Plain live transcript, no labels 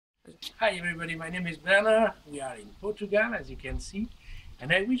Hi everybody, my name is Bernard. We are in Portugal, as you can see,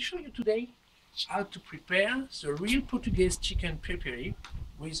 and I will show you today how to prepare the real Portuguese chicken peppery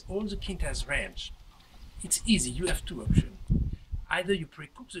with all the Quinta's range. It's easy, you have two options. Either you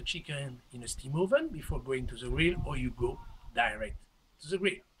pre-cook the chicken in a steam oven before going to the grill, or you go direct to the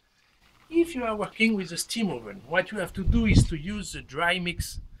grill. If you are working with a steam oven, what you have to do is to use the dry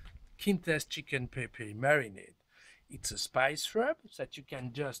mix Quinta's chicken peppery marinade. It's a spice rub that you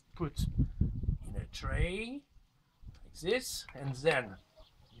can just put in a tray like this, and then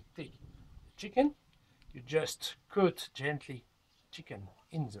you take the chicken, you just coat gently chicken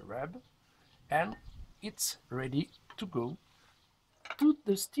in the rub, and it's ready to go to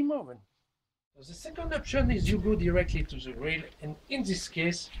the steam oven. So the second option is you go directly to the grill, and in this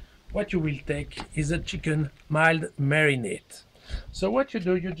case what you will take is a chicken mild marinade. So what you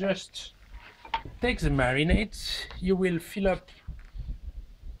do, you just take the marinade, you will fill up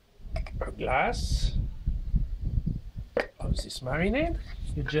a glass of this marinade,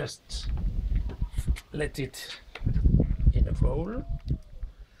 you just let it in a bowl,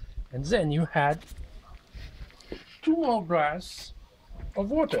 and then you add 2 more glasses of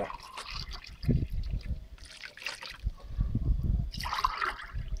water.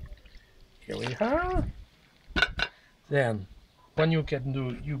 Here we are. Then what you can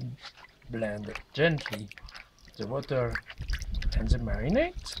do, you blend gently the water and the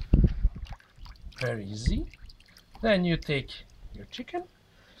marinade. Very easy. Then you take your chicken,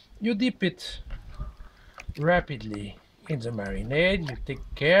 you dip it rapidly in the marinade. You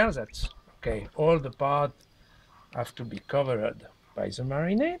take care that all the parts have to be covered by the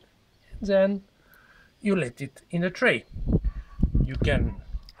marinade, and then you let it in a tray. You can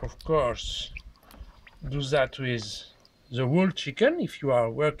of course do that with the whole chicken if you are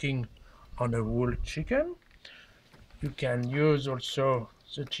working on a whole chicken. You can use also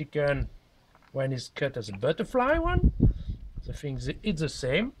the chicken when it's cut as a butterfly one. The thing is the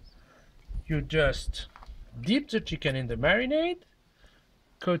same. You just dip the chicken in the marinade,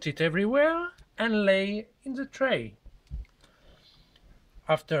 coat it everywhere, and lay in the tray.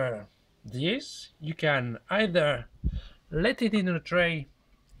 After this, you can either let it in a tray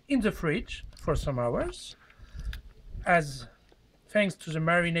in the fridge for some hours, as thanks to the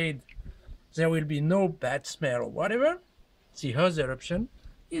marinade there will be no bad smell or whatever. The other option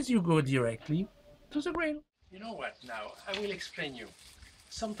is you go directly to the grill. You know what, now I will explain you.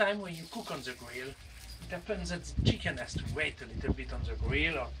 Sometimes when you cook on the grill, it happens that the chicken has to wait a little bit on the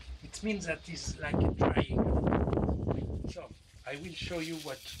grill, or it means that it's like a drying. So I will show you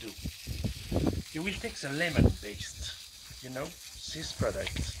what to do. You will take the lemon paste. You know, this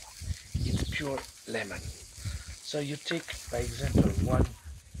product, it's pure lemon. So you take, by example, 1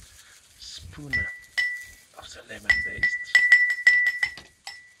 spoon of the lemon paste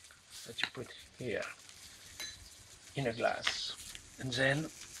that you put here in a glass, and then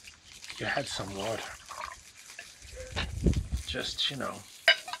you add some water. Just,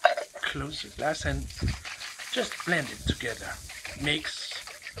 close the glass and just blend it together. Mix,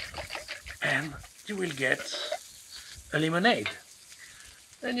 and you will get a lemonade.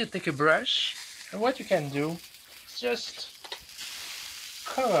 Then you take a brush, and what you can do is just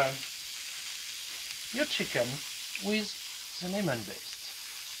cover your chicken with the lemon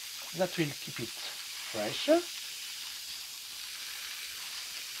paste. That will keep it fresher,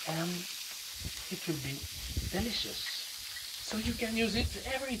 and it will be delicious. So you can use it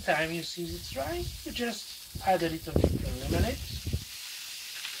every time you see it's dry. You just add a little bit of lemonade.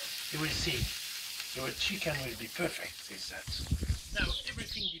 You will see your chicken will be perfect with that. Now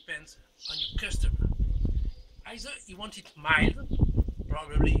everything depends on your customer. Either you want it mild,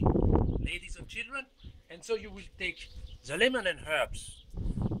 probably ladies or children, and so you will take the lemon and herbs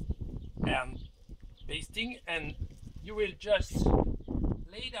and basting, and you will just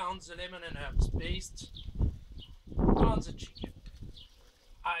lay down the lemon and herbs paste on the chicken.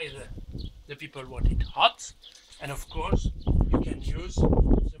 Either the people want it hot, and of course you can use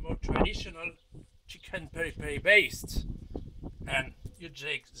the more traditional chicken peri-peri paste, and you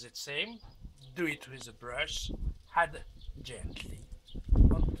take the same, do it with a brush, add gently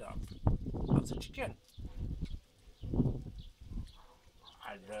on top of the chicken.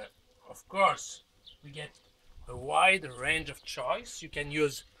 And of course we get a wide range of choice. You can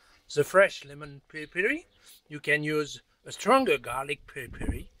use the fresh lemon peri-peri, you can use a stronger garlic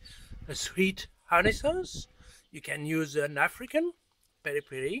peri-peri, a sweet honey sauce, you can use an African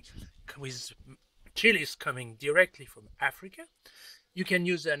peri-peri with chilies coming directly from Africa, you can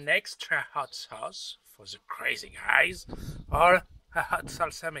use an extra hot sauce for the crazy eyes, or a hot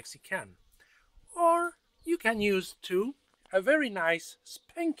salsa Mexican, or you can use too a very nice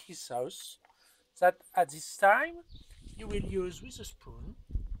spunky sauce that at this time you will use with a spoon,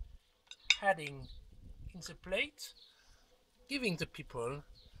 adding in the plate, giving the people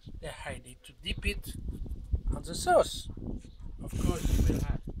the idea to dip it on the sauce. Of course, you will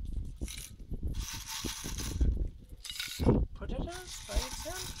add potatoes, by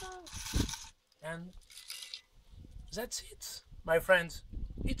example, and that's it, my friends.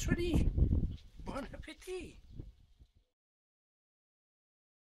 It's ready. Bon appetit!